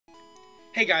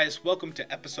Hey guys, welcome to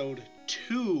episode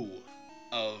 2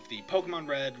 of the Pokemon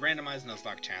Red Randomized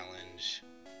Nuzlocke Challenge.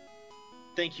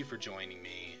 Thank you for joining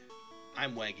me.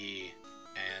 I'm Weggy,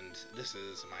 and this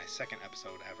is my second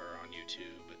episode ever on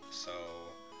YouTube, so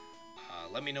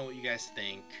let me know what you guys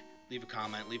think. Leave a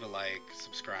comment, leave a like,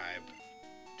 subscribe.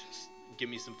 Just give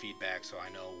me some feedback so I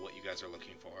know what you guys are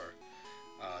looking for.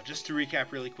 Just to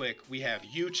recap really quick, we have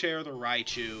U-Chair the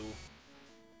Raichu,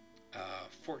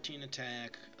 14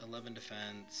 attack, 11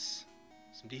 defense,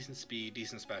 some decent speed,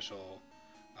 decent special.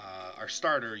 Our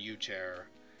starter, U-Chair,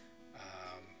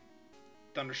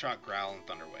 Thundershock, Growl, and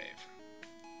Thunder Wave.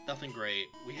 Nothing great.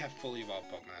 We have fully evolved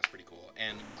Pokemon, that's pretty cool.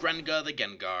 And Grenga the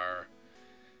Gengar.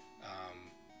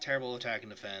 Terrible attack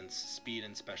and defense, speed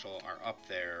and special are up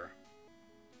there.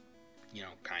 You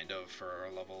know, kind of, for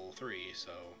a level 3,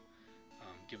 so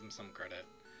give him some credit.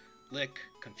 Lick,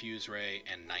 Confuse Ray,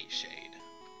 and Nightshade.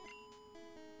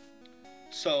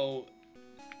 So,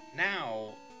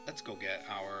 now, let's go get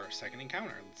our second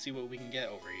encounter. Let's see what we can get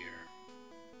over here.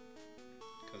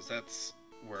 Because that's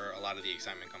where a lot of the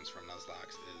excitement comes from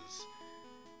Nuzlocke, is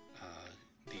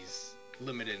these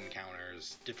limited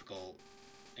encounters, difficult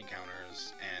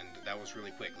encounters, and that was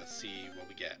really quick. Let's see what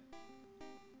we get.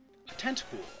 A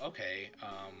Tentacool, okay.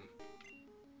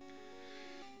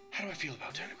 How do I feel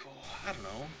about Tentacool? I don't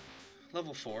know.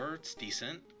 Level 4, it's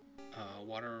decent.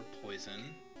 Water,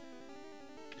 Poison.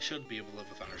 It should be able to live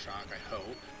with Thundershock, I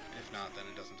hope. If not, then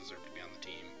it doesn't deserve to be on the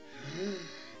team.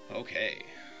 Okay.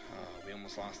 We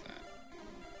almost lost that.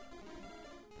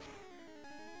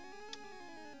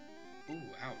 Ooh,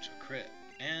 ouch, a crit.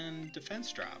 And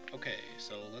defense drop. Okay,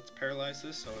 so let's paralyze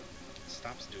this so it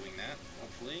stops doing that,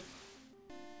 hopefully.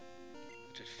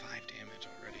 It did 5 damage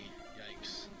already.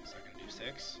 Yikes. Is that going to do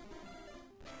 6?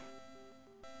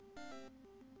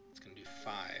 It's going to do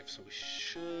 5, so we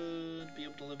should be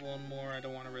able to live one more. I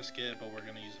don't want to risk it, but we're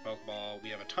going to use a Pokeball. We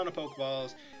have a ton of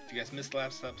Pokeballs. If you guys missed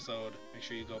last episode, make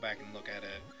sure you go back and look at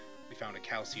it. We found a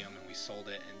Calcium and we sold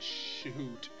it, and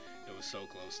shoot, it was so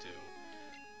close to.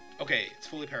 Okay, it's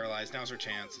fully paralyzed. Now's our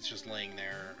chance. It's just laying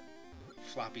there.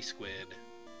 Floppy Squid.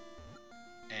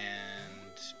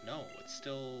 And no, it's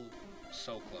still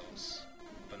so close,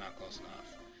 but not close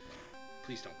enough.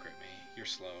 Please don't crit me. You're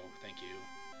slow. Thank you.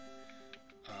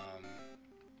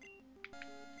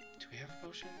 Do we have a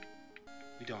potion?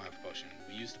 We don't have a potion.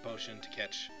 We used the potion to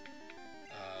catch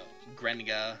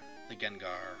Grenga the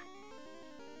Gengar.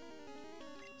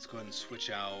 Let's go ahead and switch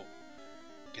out.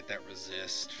 Get that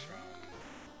resist from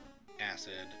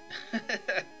acid.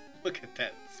 Look at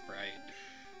that sprite.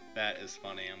 That is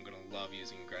funny. I'm gonna love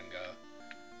using Grenga.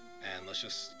 And let's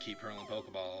just keep hurling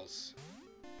Pokeballs.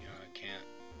 You know, it can't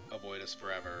avoid us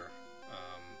forever.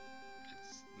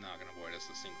 It's not gonna avoid us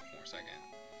a single more second.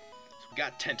 So we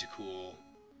got Tentacool.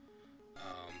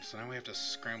 So now we have to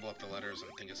scramble up the letters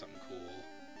and think of something cool.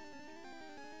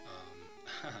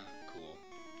 Cool.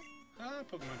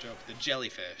 Pokemon joke. The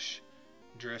jellyfish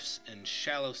drifts in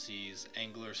shallow seas.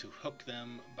 Anglers who hook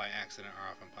them by accident are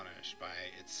often punished by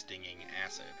its stinging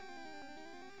acid.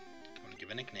 I want to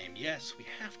give a nickname. Yes, we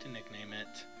have to nickname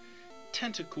it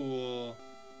Tentacool.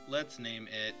 Let's name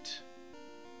it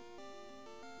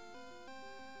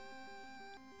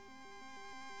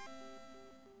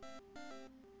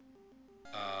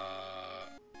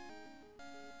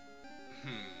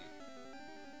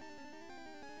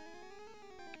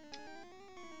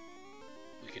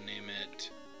we can name it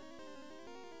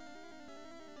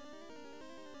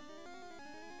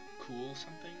Cool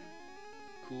something?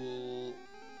 Cool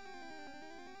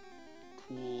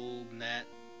Net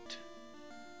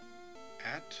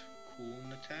at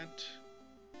Coolnetat.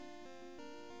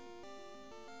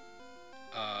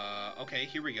 Okay,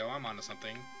 here we go. I'm onto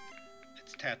something.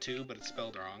 It's tattoo, but it's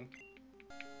spelled wrong.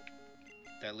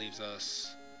 That leaves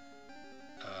us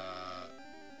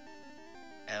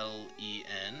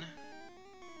L-E-N.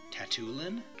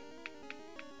 Tattoolin?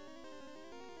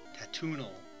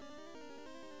 Tattoonal.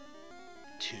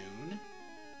 Tune?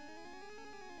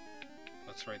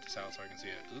 Let's write this out so I can see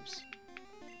it. Oops.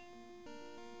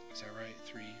 Is that right?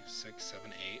 3, 6,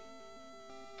 7, 8.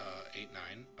 8,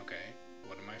 9. Okay.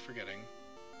 What am I forgetting?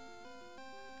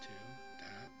 2,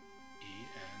 that,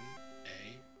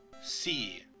 E-N-A,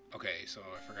 C. Okay, so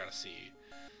I forgot a C.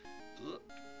 Ugh.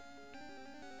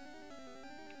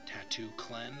 Tattoo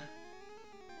Clen.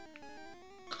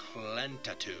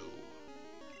 Clentattoo.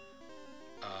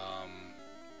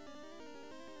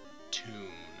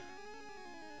 Tune.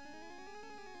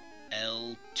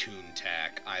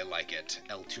 L-Toontack. I like it.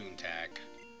 L-Toontack.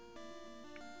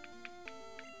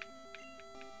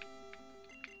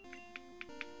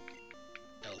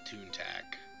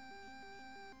 L-Toontack.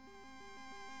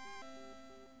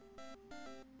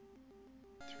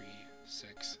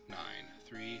 6, 9.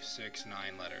 3, 6, 9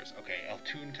 letters. Okay,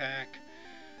 Altoon Tack.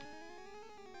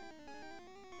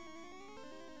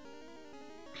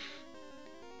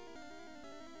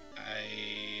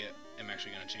 I am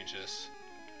actually going to change this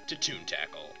to Toon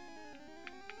Tackle.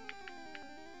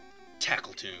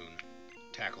 Tackle-toon.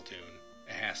 Tackle-toon.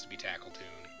 It has to be Tackle-toon.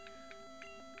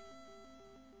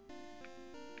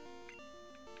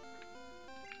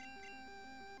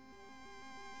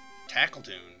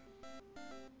 Tackle-toon.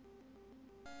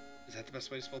 Is that the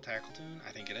best way to spell Tackle-toon?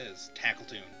 I think it is.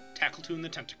 Tackle-toon. Tackle-toon the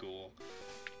Tentacool.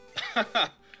 I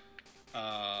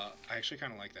actually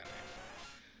kind of like that name.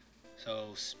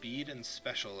 So, speed and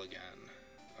special again.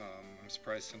 I'm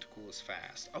surprised Tentacool is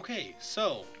fast. Okay,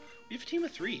 so, we have a team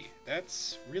of 3.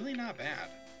 That's really not bad.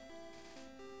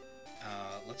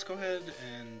 Let's go ahead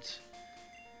and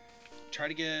try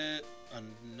to get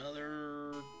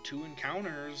another 2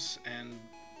 encounters and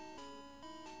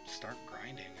start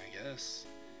grinding, I guess.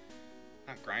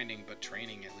 Not grinding, but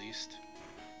training at least.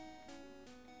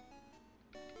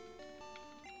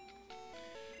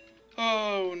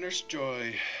 Oh, Nurse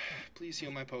Joy. Please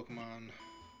heal my Pokemon.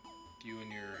 You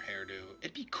and your hairdo.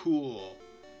 It'd be cool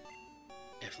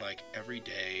if, like, every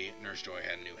day Nurse Joy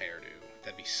had a new hairdo.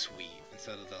 That'd be sweet.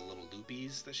 Instead of the little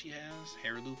loopies that she has.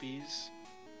 Hair loopies.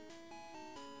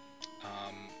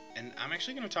 And I'm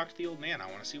actually going to talk to the old man.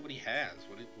 I want to see what he has.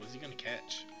 What is he going to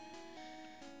catch?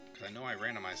 Because I know I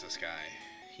randomized this guy.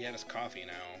 He had his coffee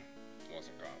now. It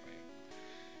wasn't coffee.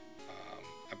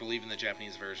 I believe in the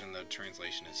Japanese version, the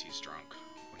translation is he's drunk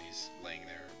when he's laying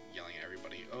there yelling at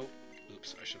everybody. Oh,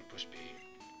 oops, I should have pushed B.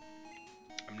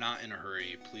 I'm not in a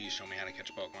hurry. Please show me how to catch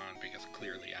a Pokemon, because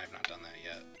clearly I have not done that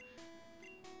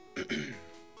yet.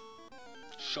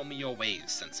 Show me your ways,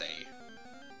 Sensei.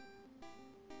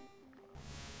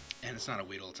 And it's not a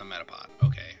Weedle, it's a Metapod.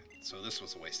 Okay, so this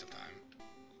was a waste of time.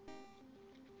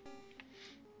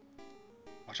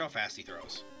 Watch how fast he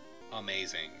throws.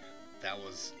 Amazing. That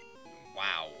was...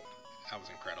 wow. That was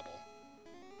incredible.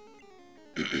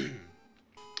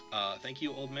 Thank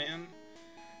you, old man.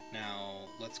 Now,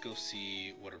 let's go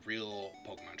see what a real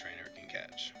Pokemon trainer can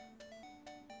catch.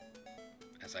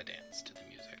 As I dance to the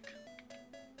music.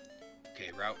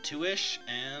 Okay, Route 2-ish,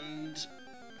 and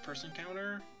first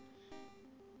encounter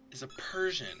is a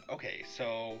Persian. Okay,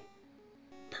 so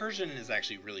Persian is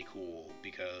actually really cool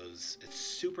because it's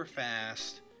super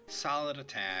fast, solid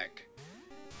attack,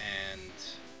 and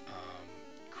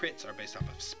crits are based off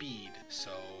of speed.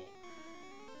 So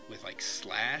with like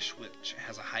Slash, which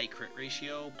has a high crit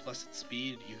ratio, plus its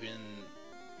speed, you can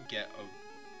get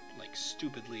a like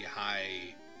stupidly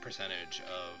high percentage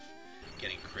of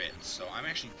getting crits. So I'm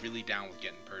actually really down with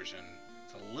getting Persian.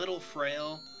 It's a little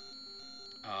frail,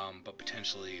 but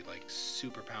potentially like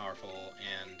super powerful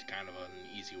and kind of an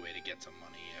easy way to get some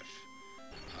money if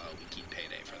we keep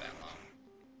Payday for that long.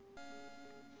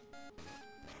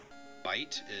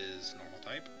 Bite is normal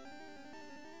type.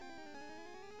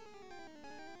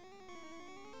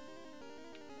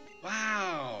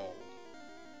 Wow!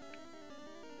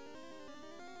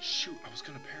 Shoot, I was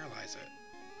gonna paralyze it.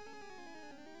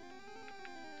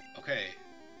 Okay,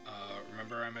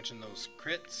 remember I mentioned those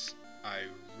crits? I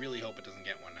really hope it doesn't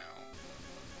get one now.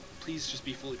 Please just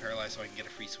be fully paralyzed so I can get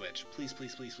a free switch. Please,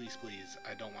 please, please, please, please.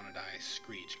 I don't want to die.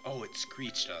 Screech. Oh, it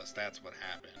screeched us. That's what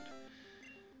happened.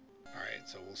 Alright,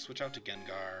 so we'll switch out to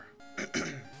Gengar.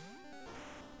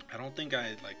 I don't think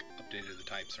I, like, updated the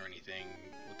types or anything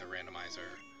with the randomizer,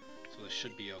 so this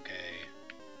should be okay,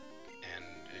 and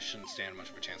it shouldn't stand much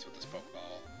of a chance with this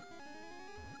Pokeball.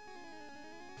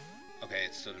 Okay,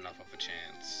 it stood enough of a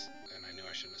chance, and I knew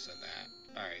I shouldn't have said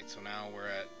that. Alright, so now we're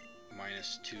at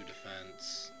 -2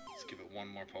 defense. Let's give it one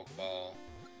more Pokeball.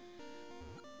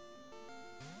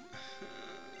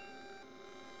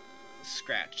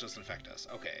 Scratch doesn't affect us.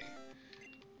 Okay.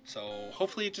 So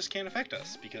hopefully it just can't affect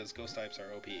us because ghost types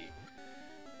are OP.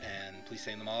 And please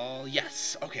say them all.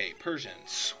 Yes. Okay. Persian.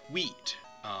 Sweet.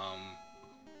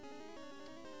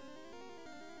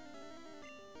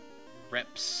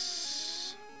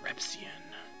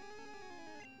 Repsian.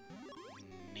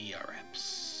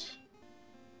 Neoreps.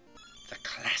 It's a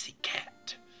classy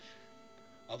cat.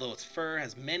 Although its fur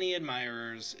has many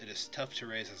admirers, it is tough to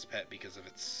raise as a pet because of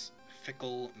its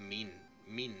fickle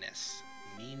meanness.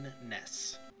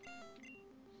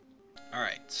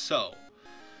 Alright, so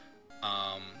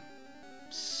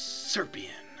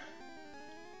Serpian.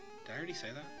 Did I already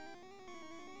say that?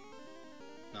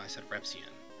 No, I said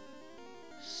Repsian.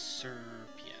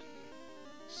 Serpian.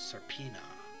 Serpina.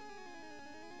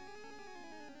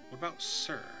 What about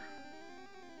Sir?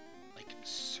 Like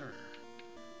Sir.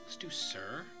 Let's do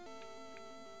Sir.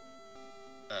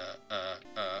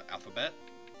 Alphabet.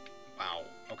 Wow.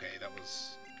 Okay, that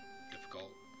was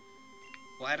difficult.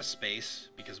 We'll add a space,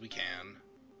 because we can.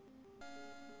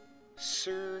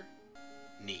 Sir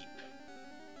Nape.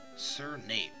 Sir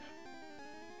Nape.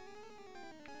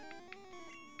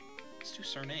 Let's do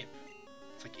Sir Nape.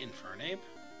 It's like Infernape,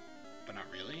 but not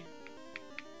really.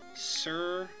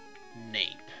 Sir Nape.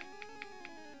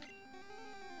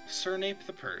 Sir Nape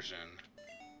the Persian.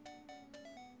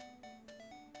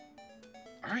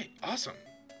 Alright, awesome.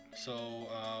 So,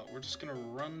 we're just gonna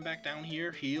run back down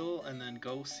here, heal, and then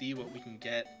go see what we can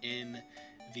get in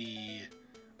the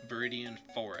Viridian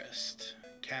Forest.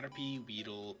 Caterpie,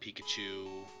 Weedle, Pikachu,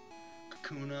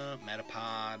 Kakuna,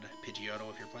 Metapod, Pidgeotto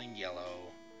if you're playing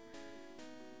yellow.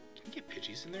 Can you get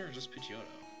Pidgeys in there, or just Pidgeotto?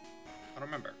 I don't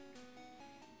remember.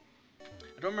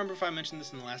 I don't remember if I mentioned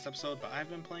this in the last episode, but I've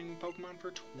been playing Pokemon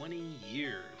for 20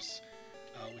 years.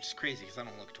 Which is crazy, because I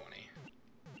don't look 20.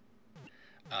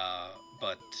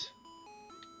 But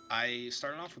I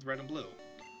started off with Red and Blue.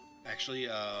 Actually,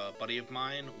 a buddy of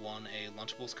mine won a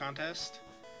Lunchables contest,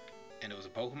 and it was a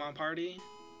Pokemon party,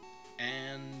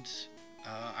 and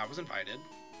I was invited.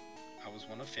 I was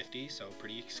one of 50, so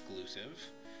pretty exclusive.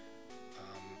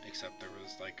 Except there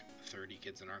was like 30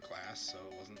 kids in our class, so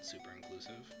it wasn't super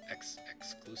inclusive.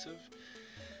 Exclusive.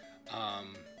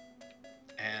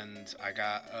 And I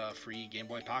got a free Game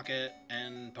Boy Pocket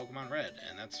and Pokemon Red,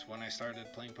 and that's when I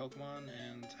started playing Pokemon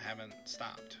and haven't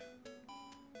stopped.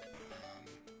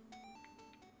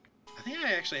 I think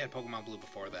I actually had Pokemon Blue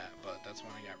before that, but that's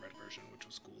when I got Red version, which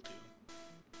was cool too.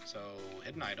 So,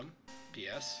 hidden item,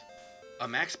 PS. A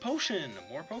max potion,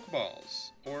 more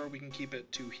Pokeballs. Or we can keep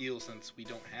it to heal since we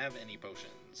don't have any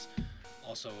potions.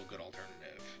 Also a good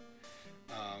alternative.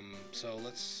 So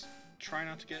let's try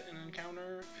not to get an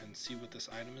encounter and see what this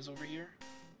item is over here.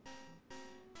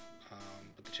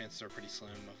 But the chances are pretty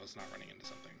slim of us not running into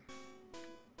something.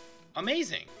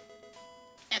 Amazing!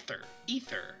 Ether.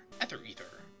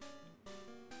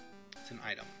 It's an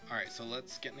item. Alright, so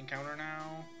let's get an encounter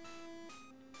now.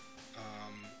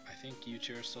 I think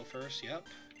U-Chair is still first. Yep,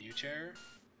 U-Chair.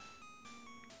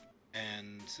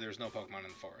 And there's no Pokemon in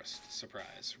the forest.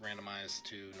 Surprise. Randomized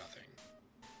to nothing.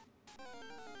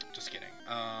 Just kidding.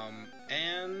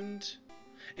 And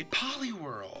a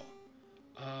Poliwhirl.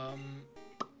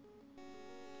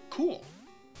 Cool.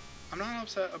 I'm not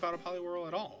upset about a Poliwhirl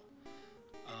at all.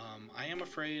 I am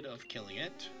afraid of killing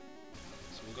it.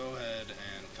 So we'll go ahead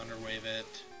and Thunder Wave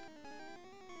it.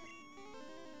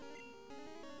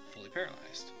 Fully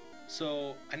paralyzed.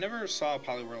 So, I never saw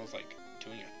Poliwhirl as, like,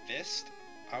 doing a fist.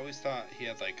 I always thought he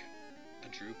had, like, a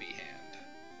droopy hand.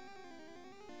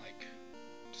 Like,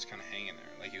 just kind of hanging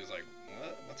there. Like, he was like,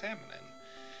 what's happening?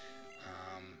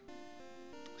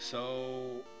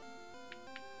 So...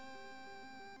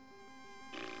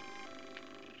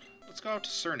 let's go out to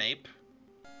Sir Nape.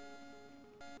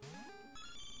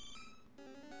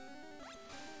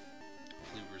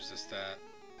 Hopefully we resist that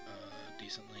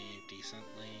decently.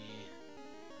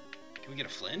 Can we get a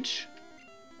flinch?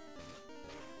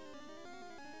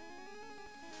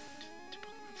 Did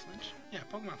Pokemon flinch? Yeah,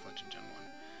 Pokemon flinch in Gen 1.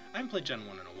 I haven't played Gen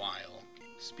 1 in a while.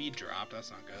 Speed drop,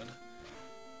 that's not good.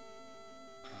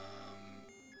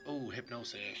 Oh,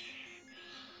 Hypnosis.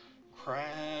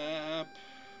 Crap.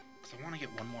 Because I want to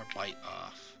get one more bite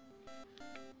off.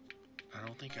 I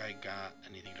don't think I got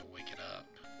anything to wake it up.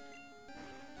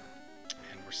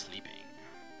 And we're sleeping.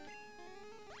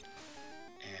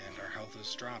 And our health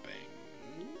is dropping.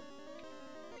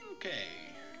 Okay.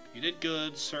 You did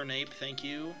good, Sir Nape, thank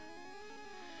you.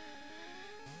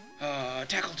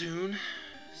 Tackle Toon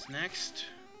is next.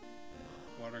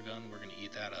 Water Gun, we're gonna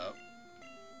eat that up.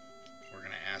 We're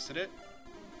gonna acid it.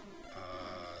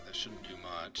 That shouldn't do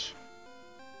much.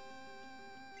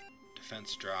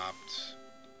 Defense dropped.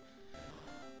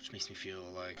 Which makes me feel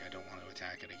like I don't want to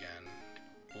attack it again.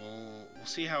 We'll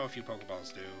see how a few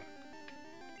Pokeballs do.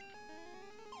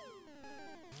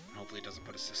 And hopefully it doesn't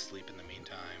put us to sleep in the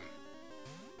meantime.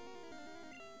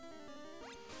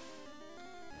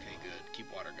 Okay, good.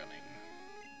 Keep water gunning.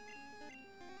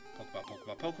 Pokeball,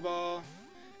 Pokeball, Pokeball.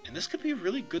 And this could be a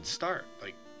really good start.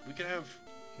 Like, we could have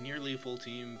nearly a full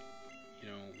team. You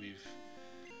know, we've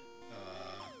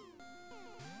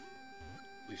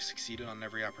succeeded on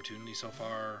every opportunity so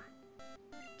far.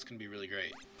 It's gonna be really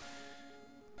great.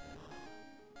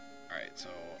 Alright, so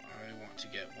I want to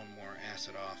get one more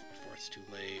acid off before it's too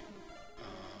late.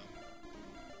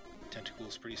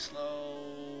 Tentacle's pretty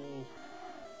slow.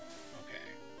 Okay.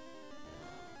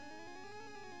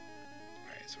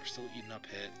 Alright, so we're still eating up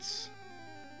hits.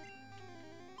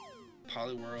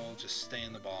 Poliwhirl, just stay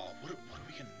in the ball. What are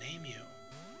we gonna name you?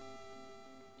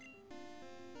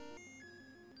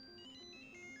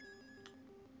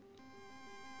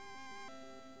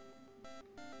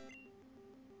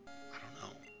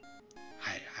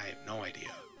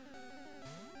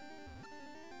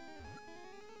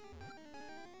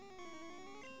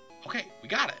 Okay, we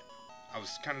got it. I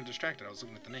was kind of distracted. I was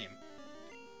looking at the name.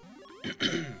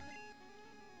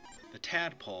 The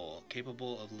tadpole,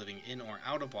 capable of living in or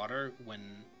out of water.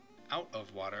 When out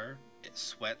of water, it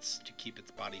sweats to keep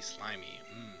its body slimy.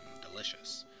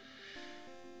 Delicious.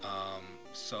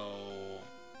 So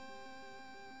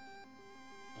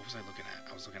what was I looking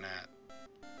at? I was looking at,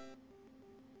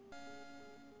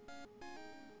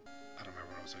 I don't remember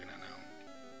what I was looking at now.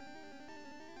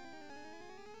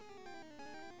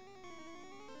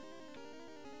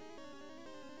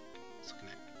 I was looking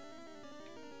at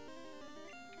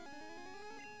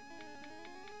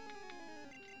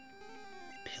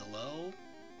pillow.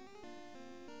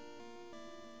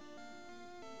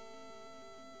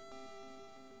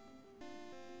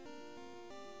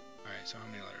 Alright, so how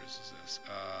many letters is this?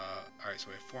 Alright, so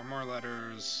we have 4 more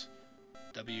letters.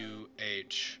 W,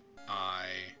 H, I,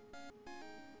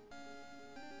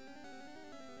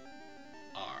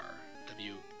 R.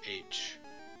 W, H,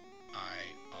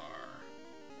 I, R.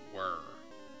 Whir.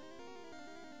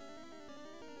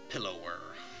 Pillow whir.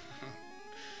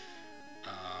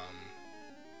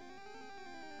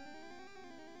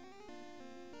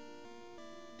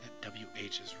 That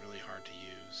WH is really hard to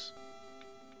use.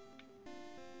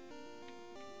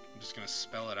 I'm just gonna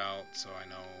spell it out so I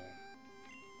know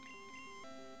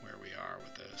where we are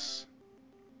with this.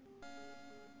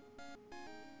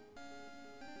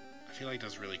 I feel like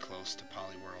that's really close to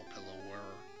polywhirl, pillow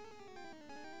whir.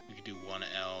 We could do one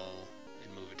L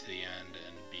and move it to the end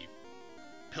and be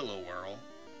pillow whirl,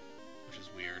 which is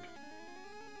weird.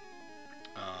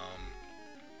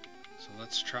 So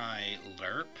let's try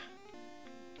lerp.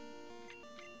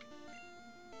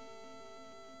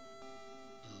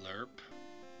 Lerp.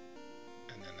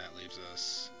 And then that leaves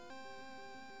us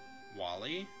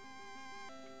Wally.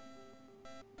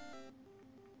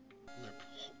 Lerp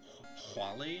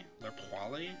Wally? Lerp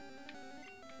Wally?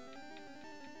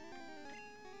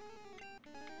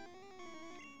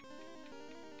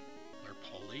 Lerp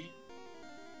Holy?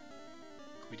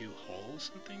 Can we do hole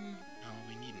something? No,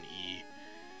 we need an E.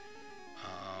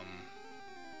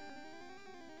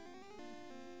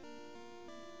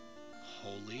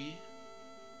 Holy?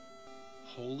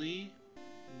 Holy?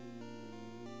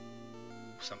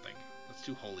 Something. Let's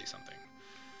do holy something.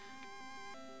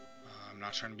 I'm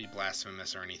not trying to be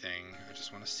blasphemous or anything. I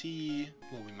just want to see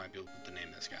what we might be able to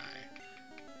name this guy.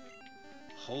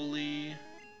 Holy.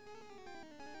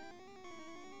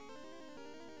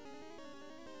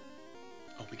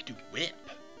 Oh, we could do whip.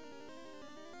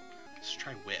 Let's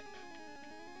try whip.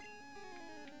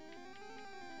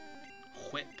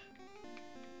 Whip.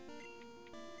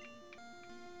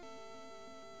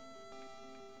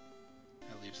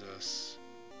 That leaves us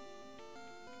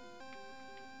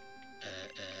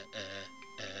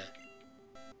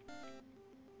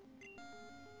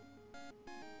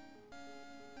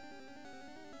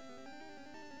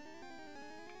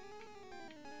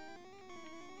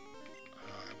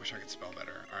I wish I could spell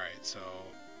better. Alright, so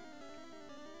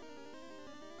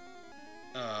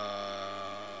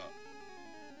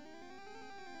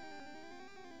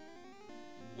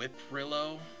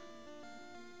Whiprillo.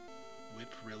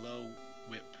 Whiprillo.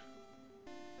 Whip.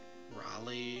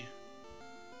 Raleigh.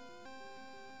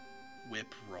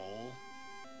 Whip roll.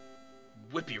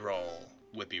 Whippy roll.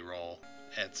 Whippy roll.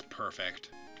 It's perfect.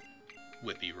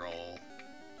 Whippy roll.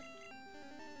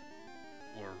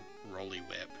 Or rolly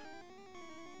whip.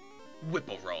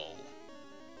 Whipple roll.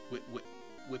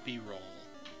 Whippy roll.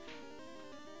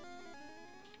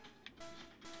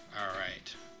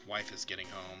 Alright. Wife is getting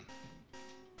home.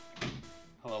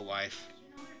 Hello, wife.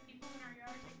 Do you know if people in our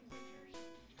yard are taking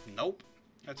pictures? Nope.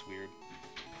 That's weird.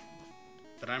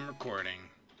 But I'm recording.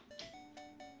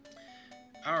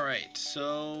 Alright,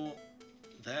 so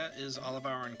that is all of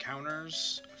our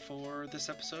encounters for this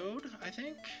episode, I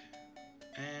think.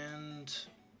 And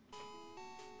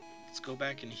let's go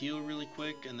back and heal really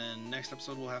quick, and then next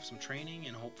episode we'll have some training,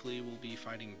 and hopefully we'll be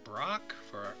fighting Brock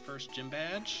for our first gym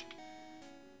badge.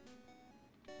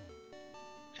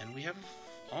 And we have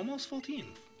almost full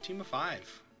team. Team of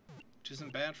 5. Which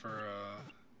isn't bad for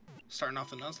starting off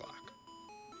the Nuzlocke.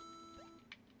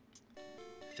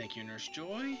 Thank you, Nurse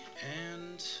Joy,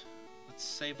 and let's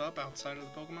save up outside of the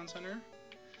Pokemon Center.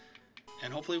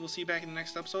 And hopefully we'll see you back in the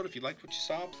next episode. If you liked what you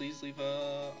saw, please leave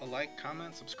a like,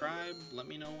 comment, subscribe. Let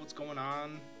me know what's going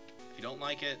on. If you don't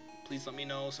like it, please let me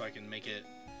know so I can make it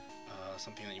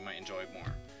something that you might enjoy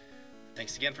more.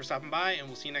 Thanks again for stopping by, and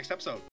we'll see you next episode.